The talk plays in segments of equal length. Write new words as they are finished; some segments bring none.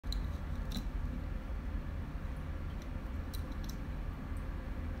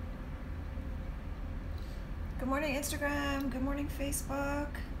Good morning, Instagram. Good morning, Facebook.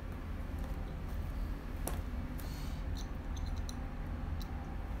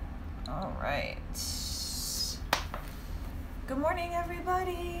 All right. Good morning,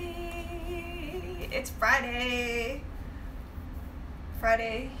 everybody. It's Friday.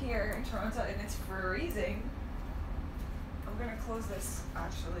 Friday here in Toronto, and it's freezing. I'm gonna close this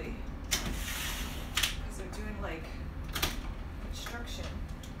actually because they're doing like construction.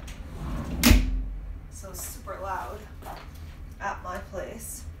 So super loud at my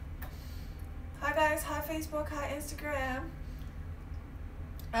place. Hi guys, hi Facebook, hi Instagram.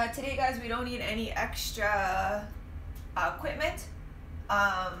 Today guys, we don't need any extra equipment.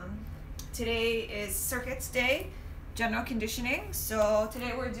 Today is circuits day, general conditioning. So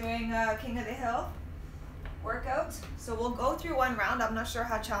today we're doing King of the Hill workout. So we'll go through one round. I'm not sure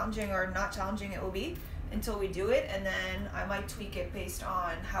how challenging or not challenging it will be until we do it, and then I might tweak it based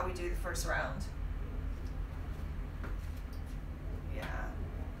on how we do the first round.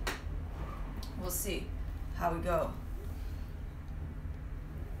 Yeah, we'll see how we go.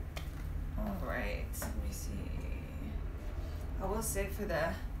 All right, let me see. I will say for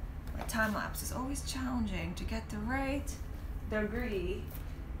my time lapse, it's always challenging to get the right degree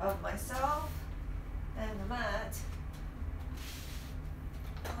of myself and the mat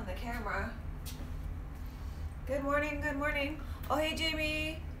on the camera. Good morning, good morning. Oh, hey,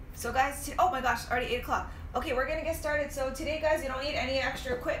 Jamie. So guys, oh my gosh, already 8 o'clock. Okay, we're gonna get started. So today, guys, you don't need any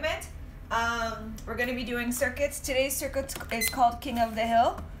extra equipment. We're gonna be doing circuits. Today's circuit is called King of the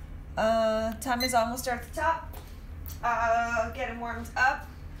Hill. Time is almost at the top. Getting warmed up.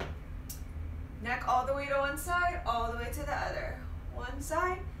 Neck all the way to one side, all the way to the other. One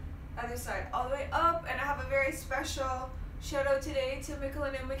side, other side, all the way up. And I have a very special shout out today to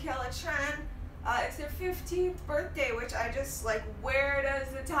Michelin and Michaela Tran. It's their 15th birthday, which I just like, where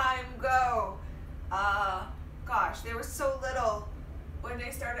does the time go? Gosh, they were so little when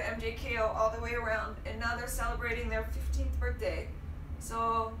they started MJKO all the way around, and now they're celebrating their 15th birthday.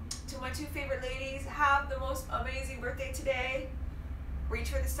 So to my two favorite ladies, have the most amazing birthday today. Reach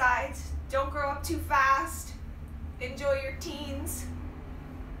for the sides. Don't grow up too fast. Enjoy your teens.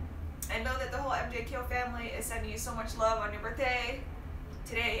 And know that the whole MJKO family is sending you so much love on your birthday,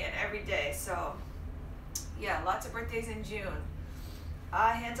 today and every day. So yeah, lots of birthdays in June.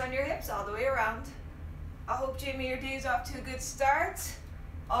 Hands on your hips all the way around. I hope, Jamie, your day is off to a good start.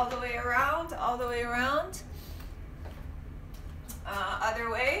 All the way around, all the way around. Other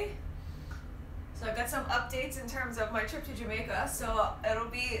way. So I've got some updates in terms of my trip to Jamaica, so it'll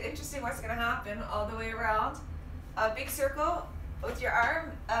be interesting what's gonna happen all the way around. A big circle with your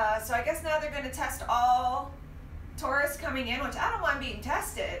arm. So I guess now they're gonna test all tourists coming in, which I don't mind being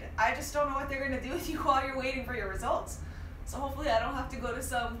tested. I just don't know what they're gonna do with you while you're waiting for your results. So hopefully I don't have to go to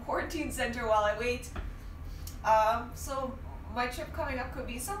some quarantine center while I wait. So my trip coming up could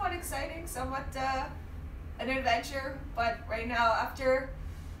be somewhat exciting, somewhat an adventure, but right now after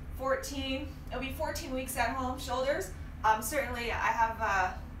 14, it'll be 14 weeks at home, shoulders. Certainly I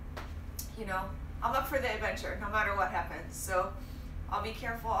have, you know, I'm up for the adventure no matter what happens. So I'll be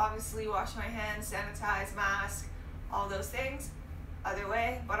careful, obviously, wash my hands, sanitize, mask, all those things. Other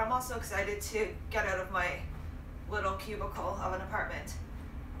way, but I'm also excited to get out of my little cubicle of an apartment.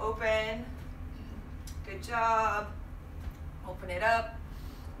 Open, good job. Open it up,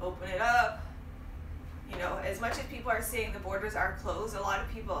 open it up. You know, as much as people are saying the borders are closed, a lot of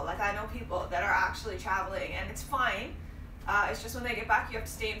people, like I know people that are actually traveling, and it's fine. It's just when they get back, you have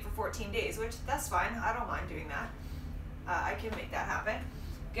to stay in for 14 days, which that's fine. I don't mind doing that. I can make that happen.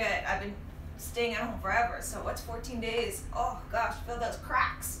 Good. I've been staying at home forever, so what's 14 days? Oh gosh, feel those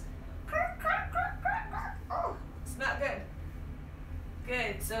cracks. Crack, crack, crack, crack, crack. Oh, it's not good.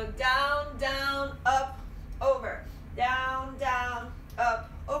 Good. So down, down, up, over. Down, down, up,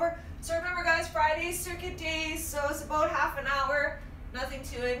 over. So remember guys, Friday's circuit days, so it's about half an hour, nothing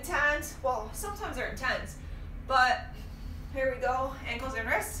too intense. Well, sometimes they're intense, but here we go. Ankles and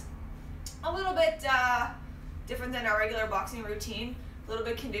wrists. A little bit different than our regular boxing routine. A little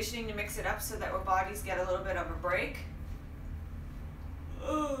bit conditioning to mix it up so that our bodies get a little bit of a break.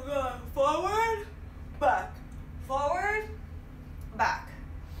 Oh God, forward, back, forward, back,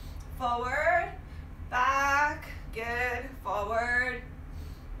 forward, back, good, forward,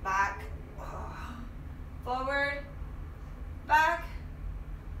 back, forward, back,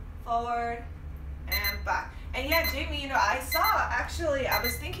 forward, and back. And yeah, Jamie, you know, I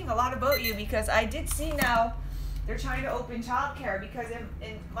was thinking a lot about you because I did see now they're trying to open childcare, because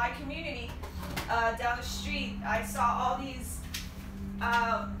in my community down the street, I saw all these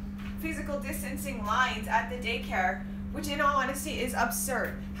physical distancing lines at the daycare, which in all honesty is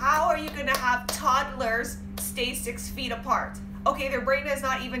absurd. How are you going to have toddlers stay 6 feet apart. Okay, their brain has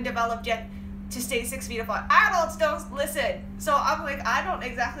not even developed yet to stay 6 feet apart. Adults don't listen. So I'm like, I don't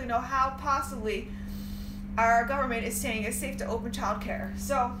exactly know how possibly our government is saying it's safe to open childcare.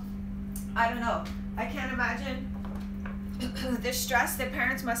 So I don't know. I can't imagine the stress that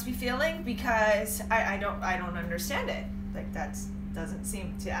parents must be feeling, because I don't understand it. Like, that doesn't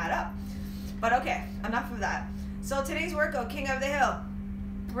seem to add up. But okay, enough of that. So today's workout, King of the Hill,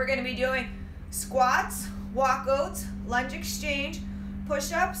 we're going to be doing squats, walkouts, lunge exchange,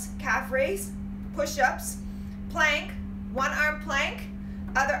 push-ups, calf raise, push-ups, plank, one arm plank,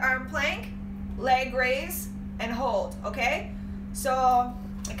 other arm plank, leg raise, and hold, okay? So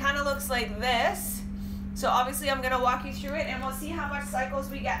it kind of looks like this. So obviously I'm going to walk you through it, and we'll see how much cycles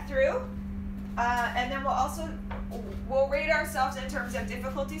we get through. And then we'll rate ourselves in terms of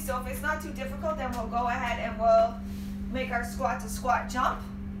difficulty. So if it's not too difficult, then we'll go ahead and we'll make our squat to squat jump.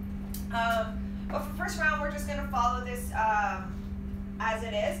 But for first round, we're just going to follow this as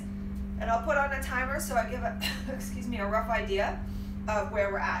it is. And I'll put on a timer so I give a rough idea of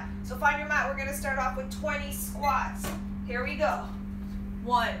where we're at. So find your mat. We're going to start off with 20 squats. Here we go.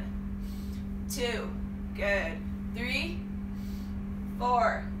 1, 2, good. 3,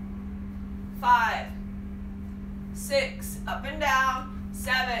 4, 5, 6, up and down.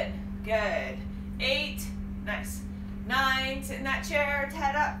 7, good. 8, nice. 9, sit in that chair,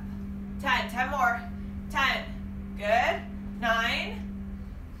 head up. 10 more. 10, good. 9,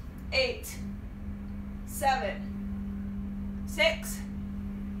 8, 7, 6,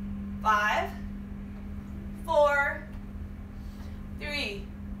 5, 4, 3,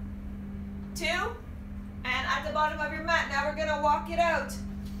 2, and at the bottom of your mat, now we're gonna walk it out.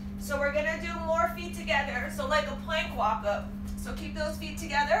 So we're gonna do more feet together, so like a plank walk up. So keep those feet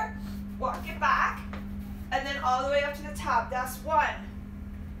together, walk it back, and then all the way up to the top. That's 1.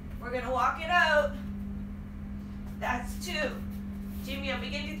 We're gonna walk it out. That's 2. Jimmy, I'm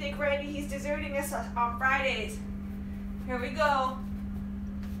beginning to think Randy, he's deserting us on Fridays. Here we go.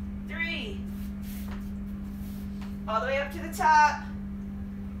 3. All the way up to the top.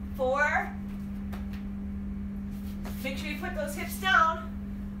 4. Make sure you put those hips down.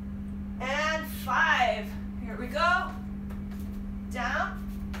 And 5. Here we go. Down.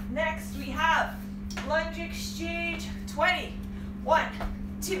 Next we have lunge exchange 20. 1,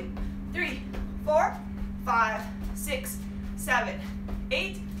 2, 3, 4, 5, 6, 7,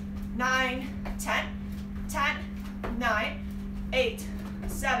 8, 9, 10, 10, 9, 8,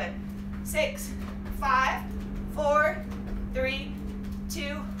 7, 6, 5, 4, 3, 2,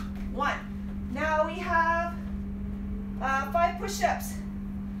 1. Now we have 5 push-ups.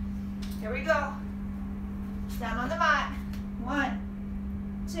 Here we go. Down on the mat. 1,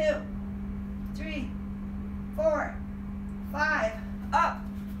 2, 3, 4, 5. Up.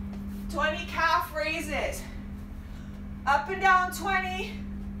 20 calf raises. Up and down 20.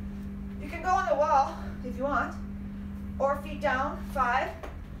 You can go on the wall if you want, or feet down. 5,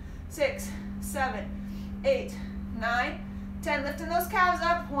 6, 7, 8, 9, 10. Lifting those calves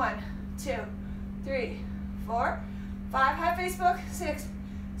up. 1, 2, 3, 4, 5. Hi Facebook. 6,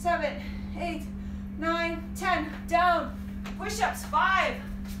 7, 8, 9, 10. Down. Push-ups. 5.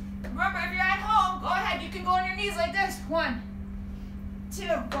 Remember, if you're at home, go ahead. You can go on your knees like this. 1, 2.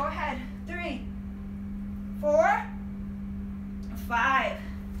 Go ahead. 3, 4, 5.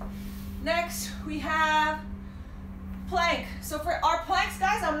 Next, we have plank. So for our planks,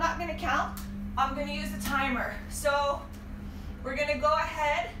 guys, I'm not going to count. I'm going to use the timer. So we're going to go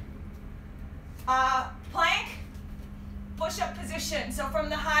ahead. Plank, push-up position. So from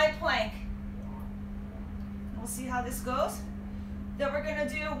the high plank. We'll see how this goes. Then we're going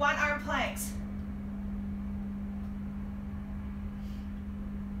to do one-arm planks.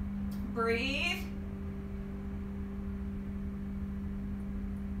 Breathe.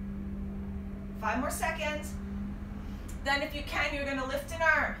 Five more seconds. Then if you can, you're going to lift an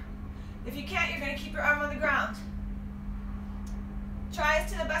arm. If you can't, you're going to keep your arm on the ground. Try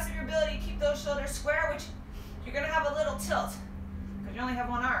as to the best of your ability to keep those shoulders square, which you're going to have a little tilt because you only have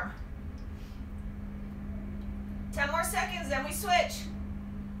one arm. 10 more seconds, then we switch.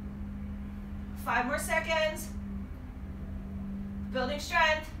 5 more seconds. Building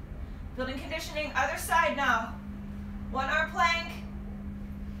strength, building conditioning. Other side now. One arm plank.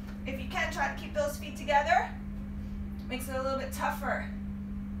 If you can, try to keep those feet together. Makes it a little bit tougher.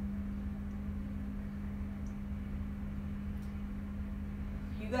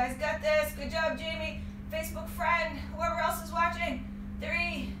 You guys got this. Good job, Jamie. Facebook friend, whoever else is watching.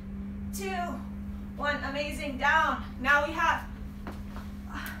 3, 2, 1. Amazing. Down. Now we have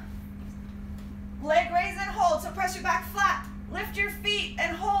leg raise and hold. So press your back flat. Lift your feet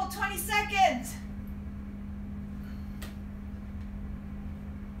and hold 20 seconds.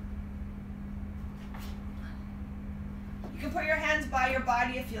 by your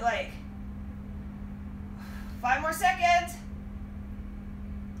body if you like. 5 more seconds.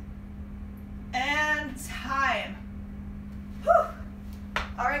 And time. Whew.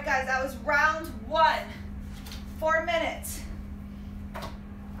 All right, guys, that was round 1. 4 minutes.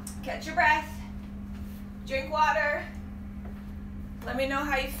 Catch your breath. Drink water. Let me know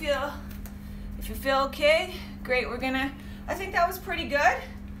how you feel. If you feel okay, great. I think that was pretty good.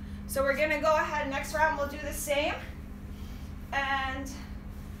 So we're gonna go ahead, next round we'll do the same. And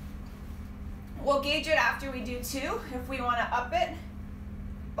we'll gauge it after we do 2, if we wanna up it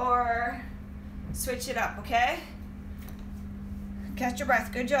or switch it up, okay? Catch your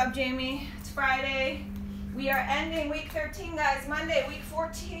breath. Good job, Jamie. It's Friday. We are ending week 13, guys. Monday, week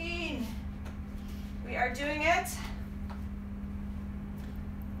 14. We are doing it.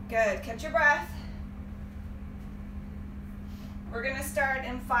 Good. Catch your breath. We're going to start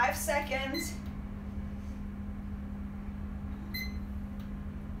in 5 seconds.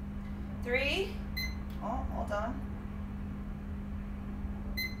 3. Oh, hold on.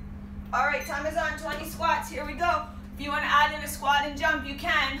 All right, time is on. 20 squats. Here we go. If you want to add in a squat and jump, you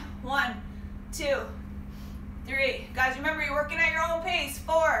can. 1, 2, 3. Guys, remember, you're working at your own pace.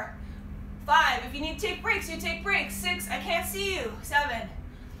 4, 5. If you need to take breaks, you take breaks. 6, I can't see you. 7,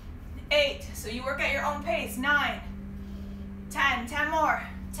 8. So you work at your own pace. 9, 10. 10 more.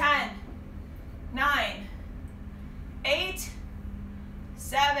 10, 9, 8,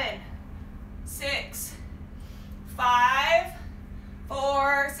 7, 6, 5,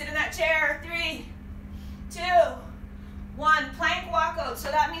 4. Sit in that chair. 3, 2, 1. Plank walkout. So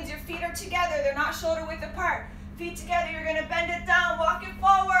that means your feet are together. They're not shoulder width apart. Feet together. You're going to bend it down. Walk it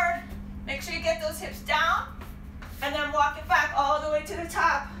forward. Make sure you get those hips down. And then walk it back all the way to the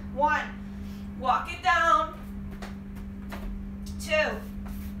top. 1. Walk it down. 2.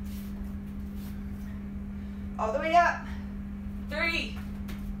 All the way up. 3.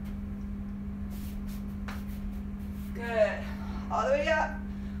 Good. All the way up.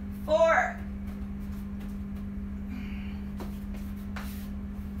 4.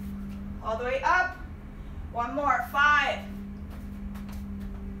 All the way up. 1 more. 5.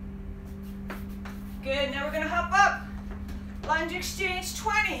 Good. Now we're going to hop up. Lunge exchange.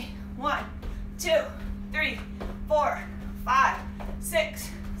 20. 1, 2, 3, 4, 5,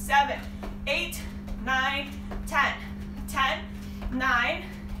 6, 7, 8, 9, 10. 10, 9,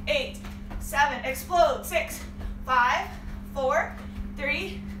 8, 7. Explode. 6, 5, 4,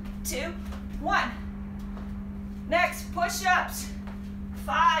 3, 2, 1. Next, push-ups.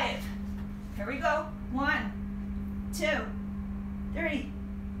 5. Here we go. 1, 2, 3,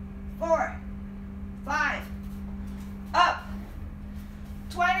 4, 5. Up.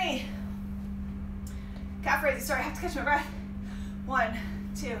 20. Calf raises. Sorry, I have to catch my breath. 1,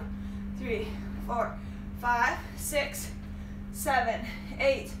 2, 3, 4, 5, 6, 7,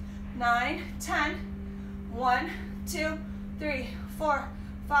 8, 9, 10. 1, 2, 3, 4,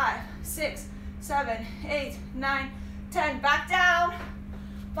 5, 6, 7, 8, 9, 10. Back down.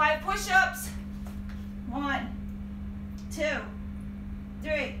 5 push-ups. 1, 2,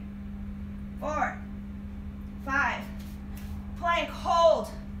 3, 4, 5. Plank, hold.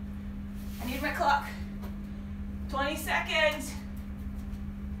 I need my clock. 20 seconds.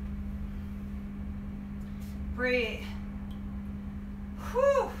 Breathe.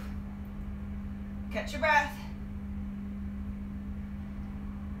 Whew. Catch your breath.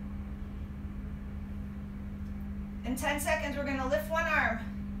 In 10 seconds, we're going to lift one arm,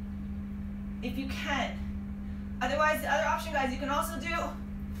 if you can. Otherwise, the other option, guys, you can also do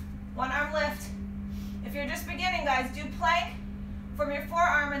one arm lift. If you're just beginning, guys, do plank from your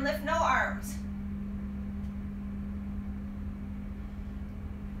forearm and lift no arms.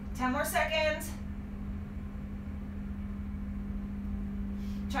 10 more seconds.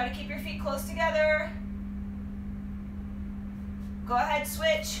 Try to keep your feet close together. Go ahead,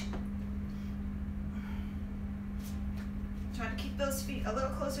 switch. Try to keep those feet a little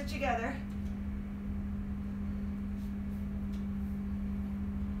closer together.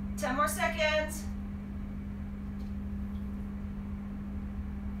 10 more seconds.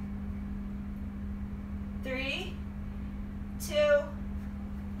 3, 2,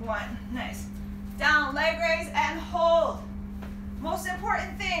 1. Nice. Down, leg raise and hold. Most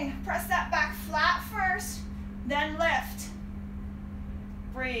important thing, press that back flat first, then lift.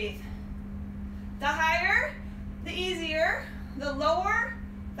 Breathe. The higher, the easier. The lower,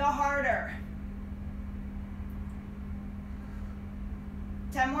 the harder.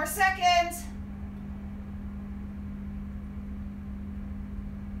 10 more seconds.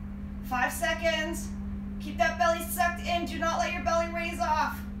 5 seconds. Keep that belly sucked in. Do not let your belly raise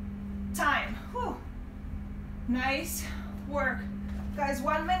off. Time. Whew. Nice work. Guys,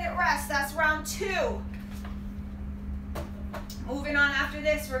 1 minute rest. That's round 2. Moving on after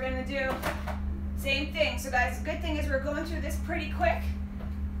this, we're gonna do same thing. So guys, the good thing is we're going through this pretty quick.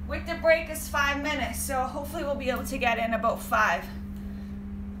 With the break is 5 minutes, so hopefully we'll be able to get in about 5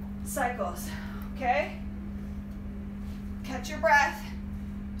 cycles, okay? Catch your breath.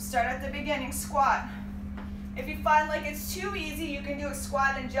 Start at the beginning, squat. If you find like it's too easy, you can do a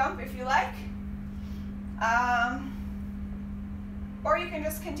squat and jump if you like. Or you can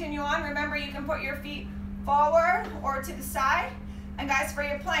just continue on. Remember, you can put your feet forward or to the side. And guys, for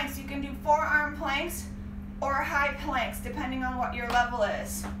your planks, you can do forearm planks or high planks, depending on what your level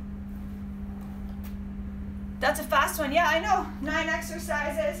is. That's a fast one. Yeah, I know. 9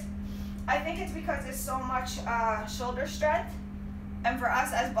 exercises. I think it's because there's so much shoulder strength. And for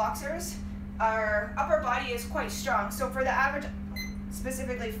us as boxers, our upper body is quite strong. So for the average,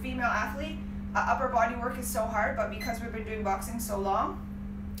 specifically female athlete, upper body work is so hard, but because we've been doing boxing so long,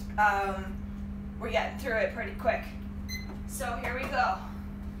 we're getting through it pretty quick. So here we go.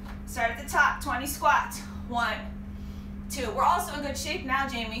 Start at the top, 20 squats. 1, 2. We're also in good shape now,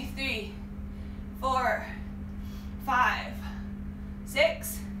 Jamie. 3, 4, 5,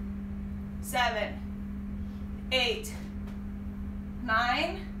 6, 7, 8,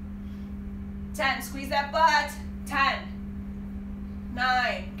 9, 10. Squeeze that butt. 10,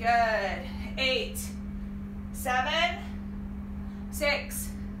 9, good. 8, 7,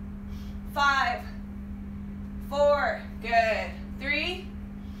 6, 5, 4, good. 3,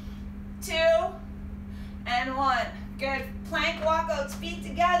 2, and 1. Good. Plank walkouts, feet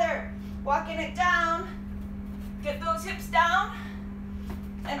together. Walking it down. Get those hips down.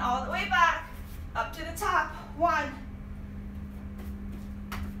 And all the way back. Up to the top. 1.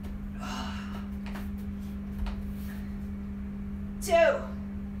 2.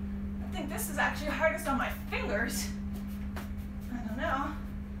 I think this is actually hardest on my fingers. I don't know.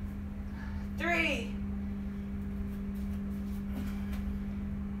 3.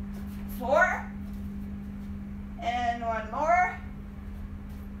 4. And 1 more.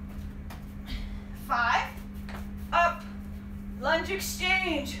 5. Up. Lunge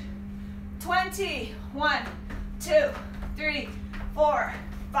exchange. 20. 1, 2, 3, 4,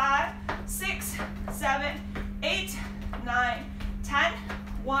 5, 6, 7, 8, 9, 10.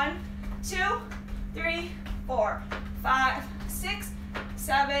 1, 2, 3, 4, 5, 6,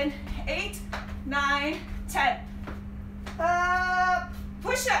 7, 8, 9, 10. Up.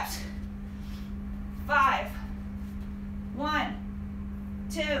 Push-ups. 5. 1,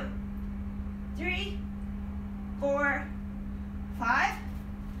 2, 3, 4, 5.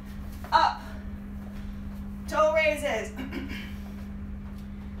 Up. Toe raises.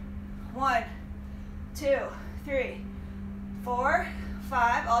 1, 2, 3, 4,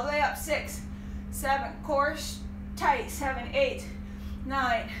 5. All the way up. 6, 7. Core tight. 7, 8,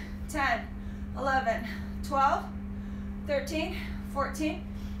 9, 10, 11, 12, 13, 14,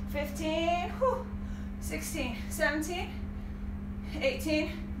 15, 16, 17,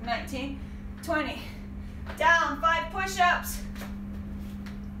 18, 19, 20. Down. 5 push-ups.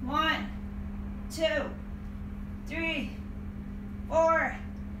 1, 2, 3, 4,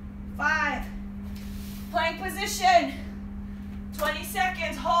 5. Plank position. 20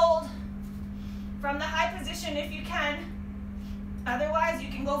 seconds. Hold from the high position if you can. Otherwise, you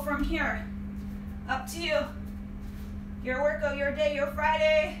can go from here. Up to you. Your workout, your day, your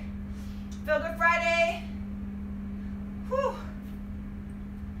Friday. Feel Good Friday. Whew.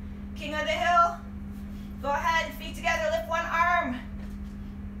 King of the hill. Go ahead, feet together, lift one arm.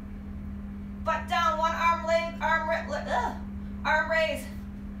 Butt down, one arm, leg, arm raise.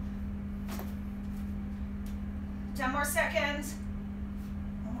 10 more seconds.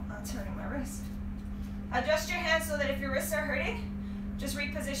 Oh, that's hurting my wrist. Adjust your hands so that if your wrists are hurting, just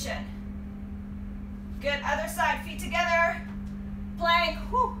reposition. Good, other side, feet together. Plank,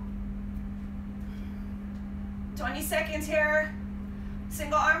 whew. 20 seconds here.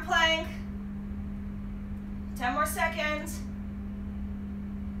 Single arm plank. 10 more seconds.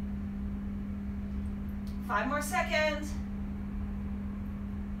 5 more seconds.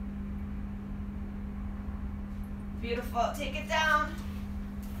 Beautiful. Take it down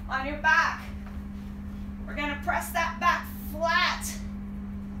on your back. We're going to press that back flat.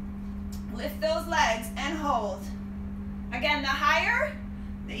 Lift those legs and hold. Again, the higher,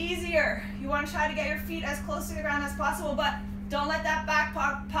 the easier. You want to try to get your feet as close to the ground as possible, but don't let that back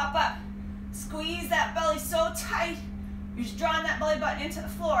pop up. Squeeze that belly so tight. You're just drawing that belly button into the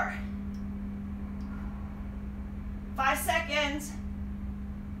floor. 5 seconds.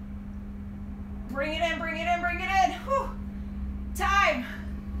 Bring it in, bring it in, bring it in. Whew. Time.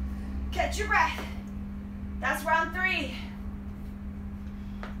 Catch your breath. That's round 3.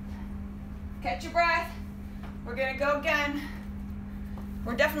 Catch your breath. We're gonna go again.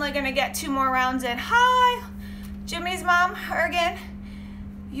 We're definitely gonna get 2 more rounds in. Hi, Jimmy's mom, Ergen.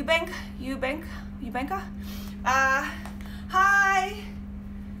 Eubanka. Hi,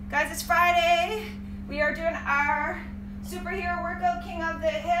 guys, it's Friday. We are doing our superhero workout, King of the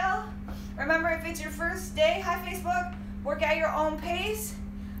Hill. Remember, if it's your first day, hi Facebook, work at your own pace.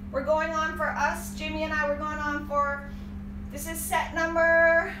 We're going on for us, Jimmy and I, we're going on for, this is set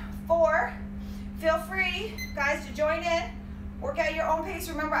number 4. Feel free, guys, to join in. Work at your own pace.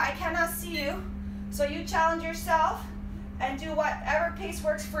 Remember, I cannot see you, so you challenge yourself and do whatever pace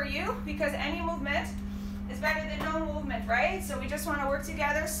works for you, because any movement is better than no movement, right? So we just want to work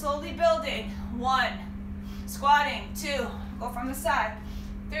together, slowly building. 1, squatting. 2, go from the side.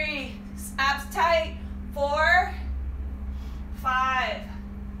 3, abs tight. 4, 5,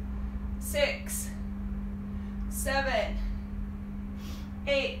 6, 7,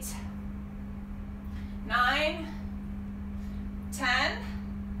 8, 9, 10,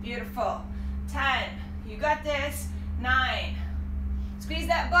 beautiful. 10, you got this. 9, squeeze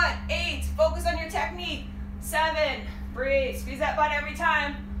that butt. 8, focus on your technique. 7, breathe, squeeze that butt every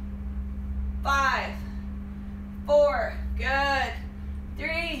time. 5, 4, good.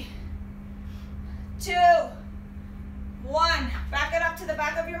 3, 2, 1, back it up to the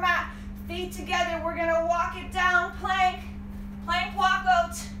back of your mat. Feet together, we're gonna walk it down, plank walk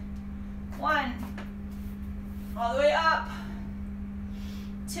out. 1, all the way up.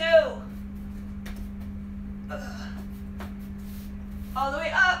 2, all the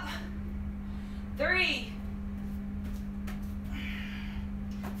way up. 3,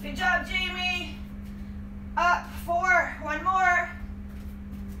 good job, Jamie. Up. 4, 1 more.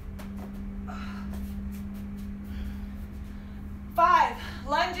 5,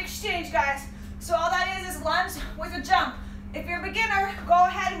 lunge exchange, guys. So all that is lunge with a jump. If you're a beginner, go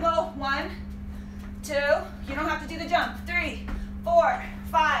ahead and go 1, 2, you don't have to do the jump. 3, 4,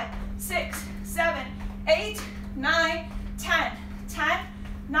 5, 6, 7, 8, 9, 10. 10,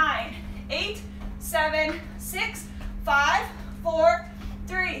 9, 8, 7, 6, 5, 4,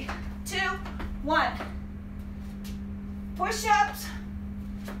 3, 2, 1. Push-ups.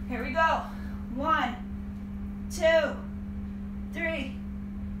 Here we go. 1, 2, 3,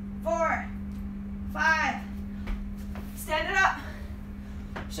 4, 5. Stand it up.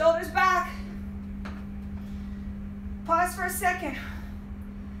 Shoulders back. Pause for a second.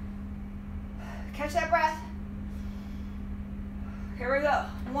 Catch that breath. Here we go.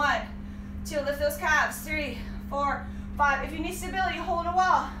 1, 2, lift those calves. 3, 4, 5. If you need stability, hold a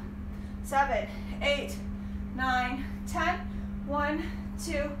wall. 7, 8, 9, 10. 1,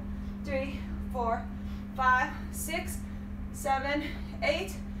 2, 3, 4, 5, 6, 7,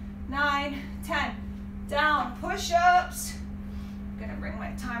 8, 9, 10. Down, push-ups. I'm gonna bring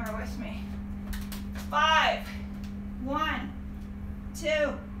my timer with me. 5, 1,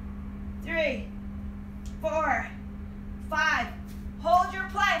 2, 3, 4, 5. Hold your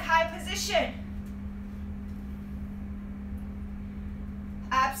plank, high position.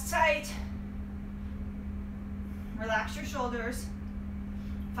 Abs tight. Relax your shoulders.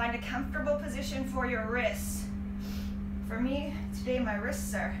 Find a comfortable position for your wrists. For me, today my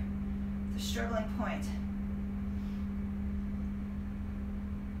wrists are the struggling point.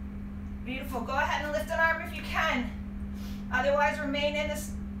 Beautiful. Go ahead and lift an arm if you can. Otherwise, remain in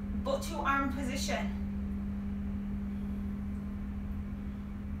this 2-arm position.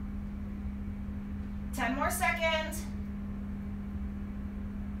 Ten more seconds.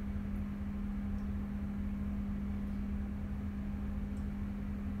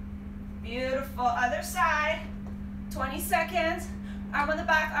 Beautiful. Other side. 20 seconds. Arm on the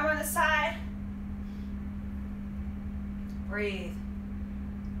back, arm on the side. Breathe.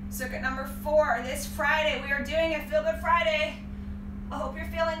 Circuit number 4. This Friday, we are doing a Feel Good Friday. I hope you're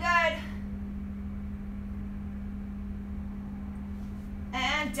feeling good.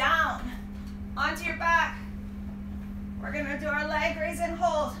 And down. Onto your back. We're gonna do our leg raise and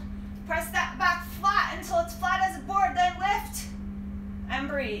hold. Press that back flat until it's flat as a board, then lift and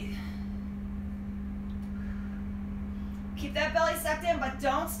breathe. Keep that belly sucked in, but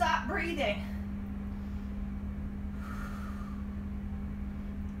don't stop breathing.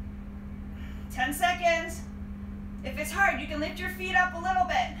 Ten seconds. If it's hard, you can lift your feet up a little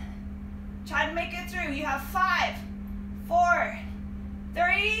bit. Try to make it through. You have 5, 4,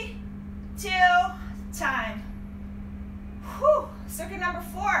 3, 2, time. Whew. Circuit number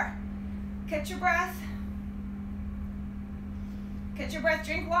 4. Catch your breath. Catch your breath.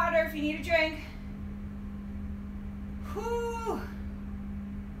 Drink water if you need a drink. Whew.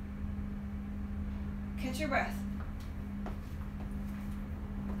 Catch your breath.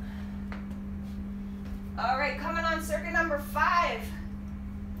 on circuit number 5.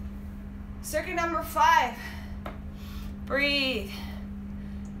 Circuit number 5. Breathe.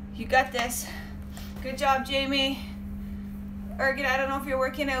 You got this. Good job, Jamie. Ergen, I don't know if you're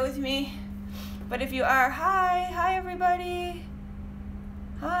working out with me, but if you are, hi everybody.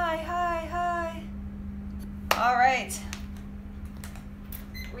 Hi. All right.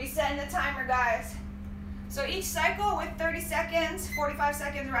 Resetting the timer, guys. So each cycle with 30 seconds, 45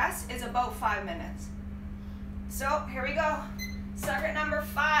 seconds rest is about 5 minutes. So here we go. Circuit number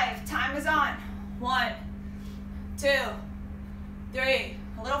 5, time is on. 1, 2, 3,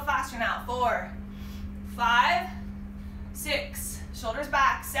 a little faster now. 4, 5, 6, shoulders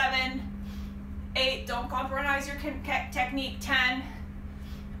back. 7, 8, don't compromise your technique. 10,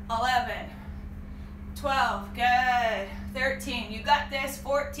 11, 12, good. 13, you got this.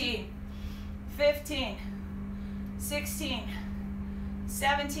 14, 15, 16,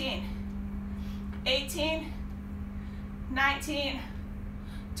 17, 18, 19,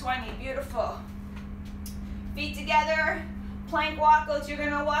 20, beautiful. Feet together, plank walkouts, you're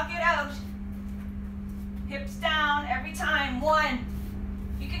gonna walk it out. Hips down every time. 1,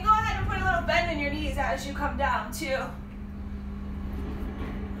 you can go ahead and put a little bend in your knees as you come down. 2,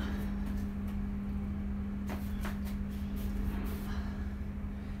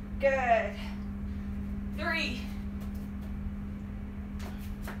 good. 3,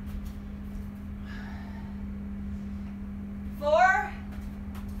 4,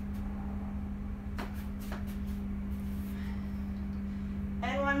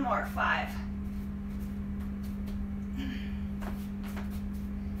 and 1 more. 5,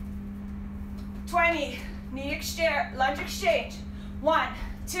 20, knee exchange, lunge exchange. 1,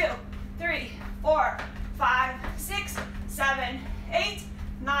 2, 3, 4, 5, 6, 7, 8,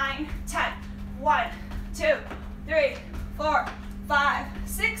 9, 10. 1, 2, 3, 4, 5,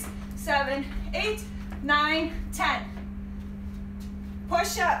 6, 7, 8, 9, 10.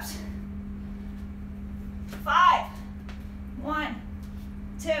 Push-ups. 5, 1,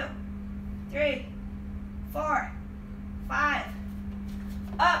 2, 3, 4, 5.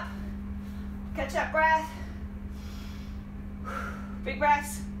 Up. Catch that breath. Big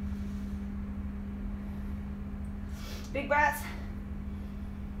breaths. Big breaths.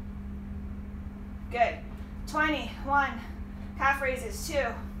 Good. 21. Calf raises.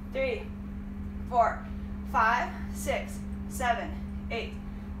 2, 3, 4, 5, 6, 7, 8,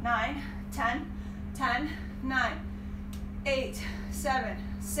 9, 10, 10, 9, 8, 7,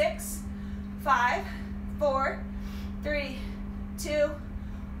 6, 5, 4, 3, 2,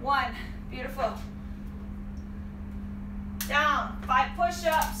 1. Beautiful. Down. 5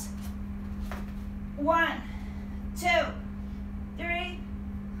 push-ups. 1, 2, 3,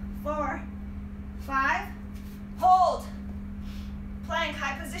 4, 5. Hold. Plank,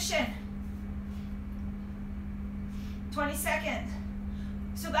 high position. 20 seconds.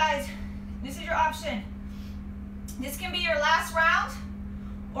 So guys, this is your option. This can be your last round,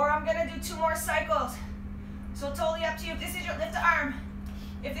 or I'm gonna do 2 more cycles. So totally up to you. If this is your, lift the arm.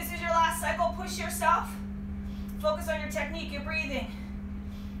 If this is your last cycle, push yourself. Focus on your technique, your breathing.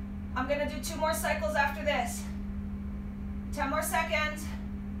 I'm gonna do 2 more cycles after this. 10 more seconds.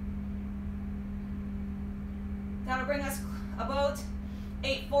 That'll bring us about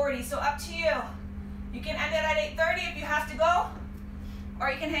 8:40, so up to you. You can end it at 8:30 if you have to go,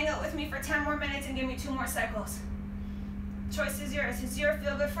 or you can hang out with me for 10 more minutes and give me 2 more cycles. Choice is yours. It's your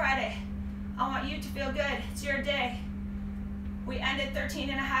Feel Good Friday. I want you to feel good. It's your day. We ended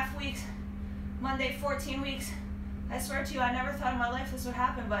 13.5 weeks. Monday, 14 weeks. I swear to you, I never thought in my life this would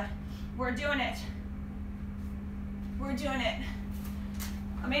happen, but we're doing it. We're doing it.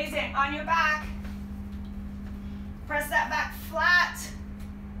 Amazing. On your back. Press that back flat.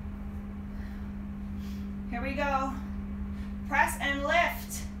 Here we go. Press and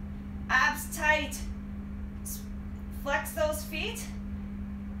lift. Abs tight. Flex those feet.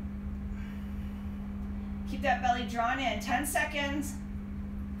 Keep that belly drawn in. 10 seconds.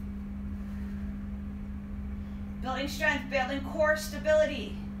 Building strength, building core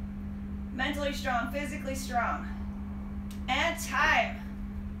stability. Mentally strong, physically strong. And time.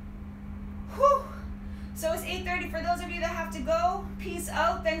 Whew. So it's 8:30 for those of you that have to go. Peace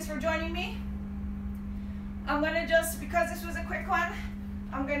out. Thanks for joining me. I'm gonna just, because this was a quick one,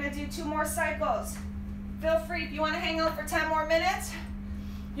 I'm gonna do 2 more cycles. Feel free if you wanna hang out for 10 more minutes.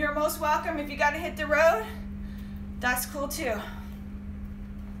 You're most welcome. If you gotta hit the road, that's cool too.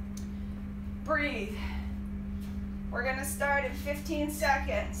 Breathe. We're gonna start in 15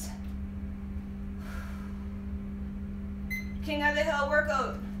 seconds. King of the Hill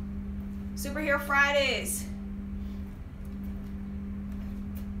workout. Superhero Fridays.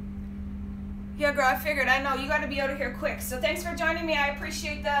 Yeah, girl, I figured. I know you got to be out of here quick. So thanks for joining me. I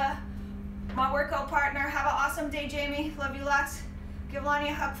appreciate my workout partner. Have an awesome day, Jamie. Love you lots. Give Lonnie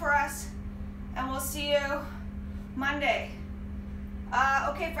a hug for us, and we'll see you Monday.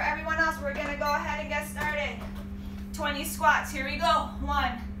 Okay, for everyone else, we're gonna go ahead and get started. 20 squats. Here we go.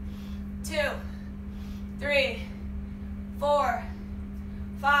 1, 2, 3, 4,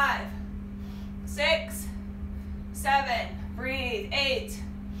 5, 6, 7. Breathe. 8,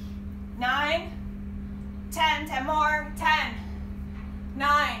 9, 10. 10 more. 10,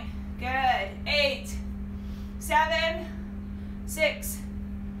 9. Good. 8, 7, 6,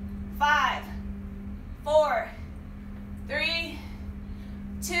 5, 4, 3,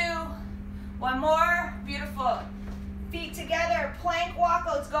 2. One more. Beautiful. Feet together. Plank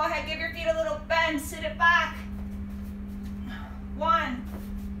walkouts. Go ahead. Give your feet a little bend. Sit it back. 1.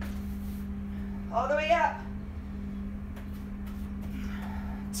 All the way up.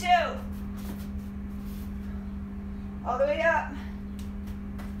 2. All the way up.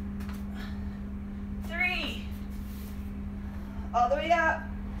 3. All the way up.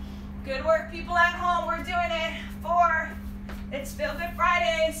 Good work, people at home. We're doing it. 4. It's Feel Good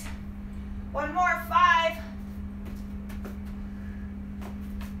Fridays. One more. 5.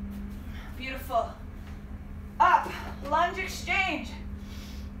 Beautiful. Up. Lunge exchange.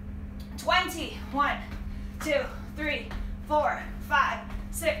 20. 1, 2, 3, 4, 5,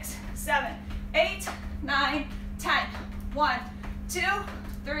 6, 7, 8, 9, 10. 1, 2,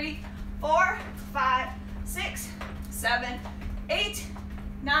 3, 4, 5, 6, 7, 8,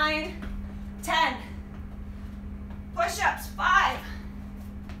 9, 10. Push-ups. 5.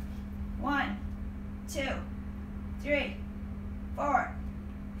 1, 2, 3, 4,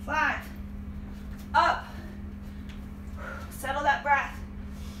 5. Up. Settle that breath.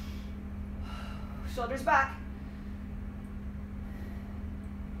 Shoulders back.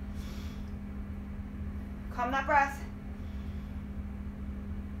 Calm that breath.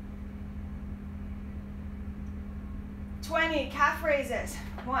 20 calf raises.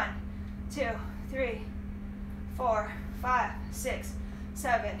 1, 2, 3, 4, 5, 6,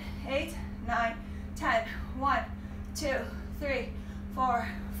 7, 8, 9, 10. 1, 2, 3, 4,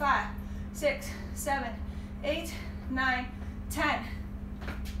 5, 6, 7, 8, 9, 10.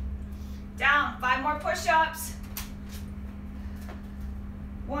 Down. 5 more push-ups.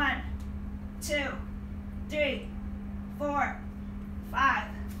 1, 2, 3, 4, 5.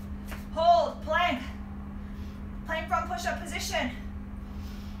 Hold. Plank. Plank from push-up position.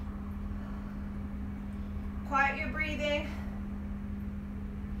 Quiet your breathing.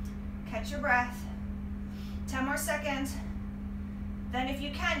 Catch your breath. 10 more seconds. Then if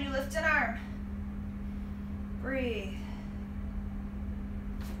you can, you lift an arm. Breathe.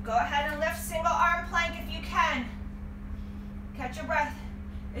 Go ahead and lift single arm plank if you can. Catch your breath.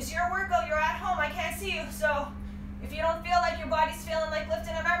 It's your workout. You're at home. I can't see you. So if you don't feel like your body's feeling like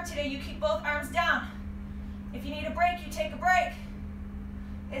lifting an arm today, you keep both arms down. If you need a break, you take a break.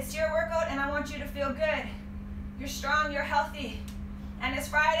 It's your workout, and I want you to feel good. You're strong. You're healthy. And it's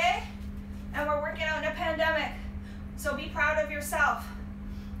Friday, and we're working out in a pandemic. So be proud of yourself.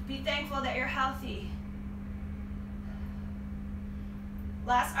 Be thankful that you're healthy.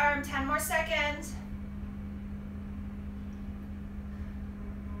 Last arm, 10 more seconds.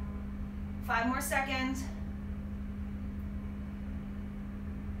 5 more seconds.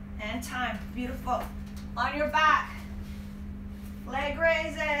 And time. Beautiful. On your back. Leg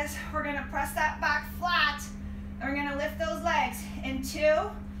raises. We're going to press that back flat. And we're going to lift those legs in 2,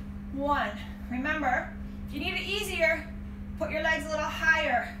 1. Remember, if you need it easier, put your legs a little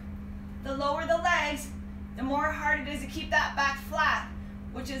higher. The lower the legs, the more hard it is to keep that back flat,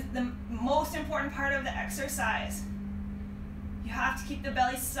 which is the most important part of the exercise. You have to keep the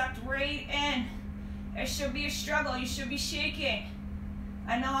belly sucked right in. It should be a struggle. You should be shaking.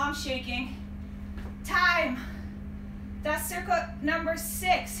 I know I'm shaking. Time. That's circle number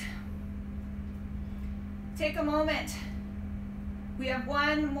 6. Take a moment. We have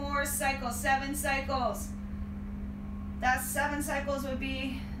one more cycle, 7 cycles. That 7 cycles would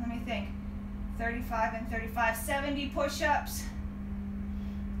be, let me think, 35 and 35, 70 push-ups.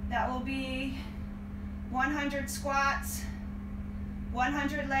 That will be 100 squats,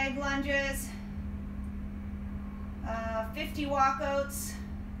 100 leg lunges, 50 walkouts.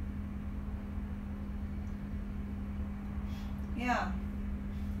 Yeah.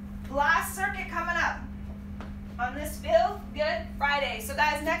 Last circuit coming up on this Feel Good Friday. So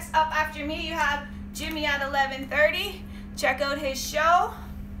guys, next up after me, you have Jimmy at 11:30. Check out his show.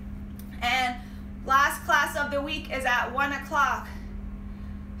 And last class of the week is at 1 o'clock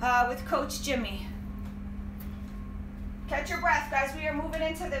with Coach Jimmy. Catch your breath, guys. We are moving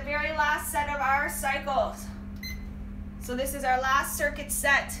moving into the very last set of our cycles. So this is our last circuit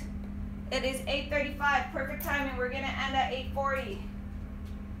set. It is 8:35, perfect timing. We're gonna end at 8:40.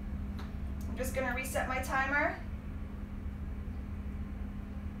 I'm just gonna reset my timer.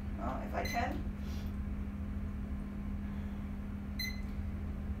 Oh, if I can.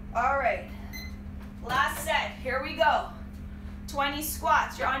 All right, last set, here we go. 20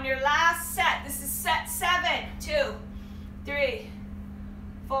 squats, you're on your last set. This is set 7, 2, 3,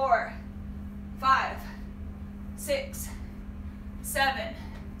 4, 5, 6, 7.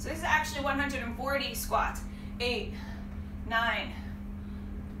 So this is actually 140 squats. 8, 9,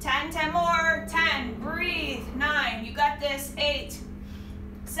 10, 10 more, 10, breathe, 9, you got this, 8,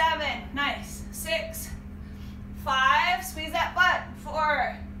 7, nice, 6, 5, squeeze that butt,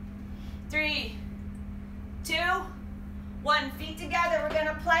 4, 3, 2, 1, feet together, we're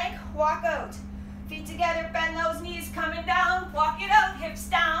gonna plank, walk out. Feet together, bend those knees, coming down, walk it out, hips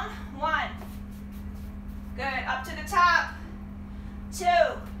down, 1. Good, up to the top, 2.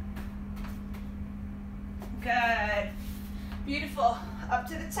 Good, beautiful, up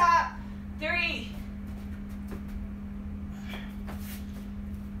to the top, 3.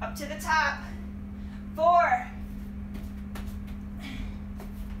 Up to the top, 4.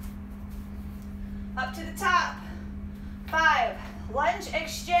 Up to the top, 5. Lunge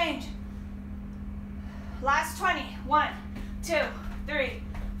exchange. Last 20. 1, 2, 3,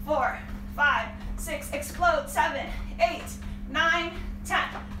 4, 5, 6. Explode. 7, 8, 9, 10.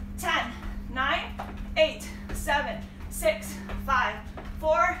 10, 9, 8, 7, 6, 5,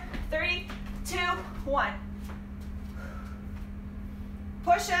 4, 3, 2, 1.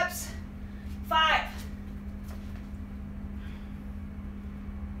 Push-ups. 5,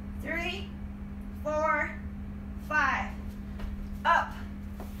 3, 4, 5. Up.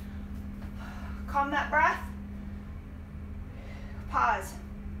 Calm that breath. Pause.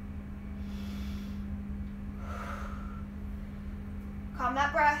 Calm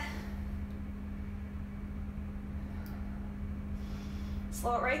that breath.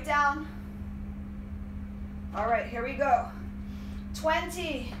 Slow it right down. All right, here we go.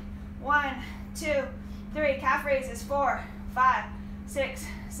 20. 1, 2, 3. Calf raises. 4, 5, 6,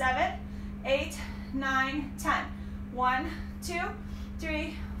 7, 8, 9, 10. 1, 2,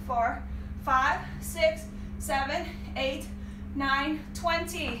 3, 4, 5, 6, 7, 8, 9,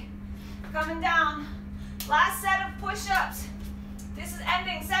 20. Coming down. Last set of push-ups. This is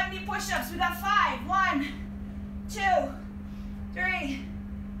ending. 70 push-ups. We got 5. 1, 2, 3,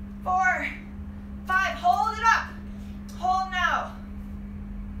 4, 5. Hold it up. Hold now.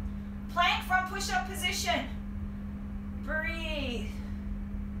 Plank from push-up position. Breathe.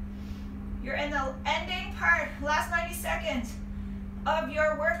 You're in the ending part, last 90 seconds of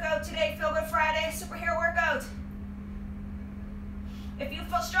your workout today, Feel Good Friday Superhero Workout. If you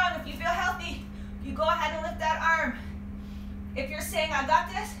feel strong, if you feel healthy, you go ahead and lift that arm. If you're saying, I got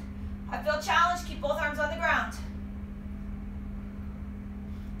this, I feel challenged, keep both arms on the ground.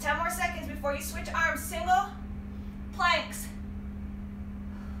 10 more seconds before you switch arms. Single planks.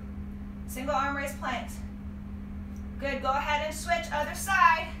 Single arm raise planks. Good, go ahead and switch other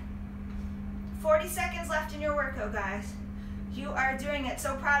side. 40 seconds left in your workout, guys. You are doing it.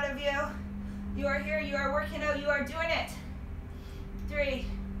 So proud of you. You are here, you are working out, you are doing it. 3,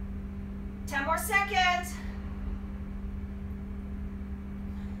 10 more seconds.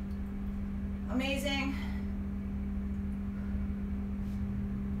 Amazing.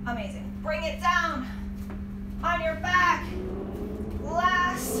 Amazing. Bring it down on your back.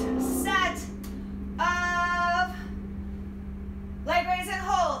 Last set of leg raise and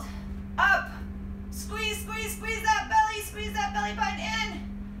hold. Up. Squeeze, squeeze, squeeze that belly button in.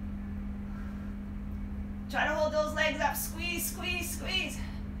 Try to hold those legs up. Squeeze, squeeze, squeeze.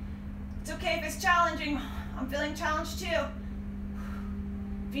 It's okay if it's challenging. I'm feeling challenged too.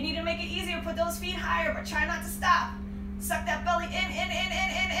 If you need to make it easier, put those feet higher, but try not to stop. Suck that belly in,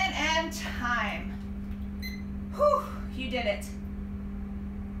 and time. Whew, you did it.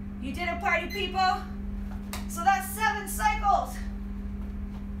 You did it, party people. So that's 7 cycles.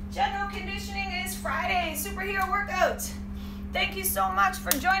 General conditioning is Friday, superhero workout. Thank you so much for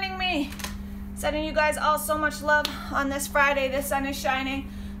joining me. Sending you guys all so much love on this Friday. The sun is shining.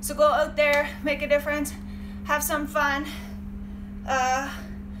 So go out there, make a difference, have some fun.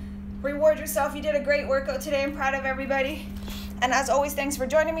 Reward yourself. You did a great workout today. I'm proud of everybody. And as always, thanks for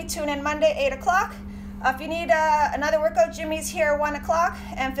joining me. Tune in Monday, 8 o'clock. If you need another workout, Jimmy's here 1 o'clock.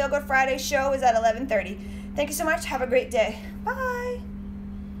 And Feel Good Friday show is at 11:30. Thank you so much. Have a great day. Bye.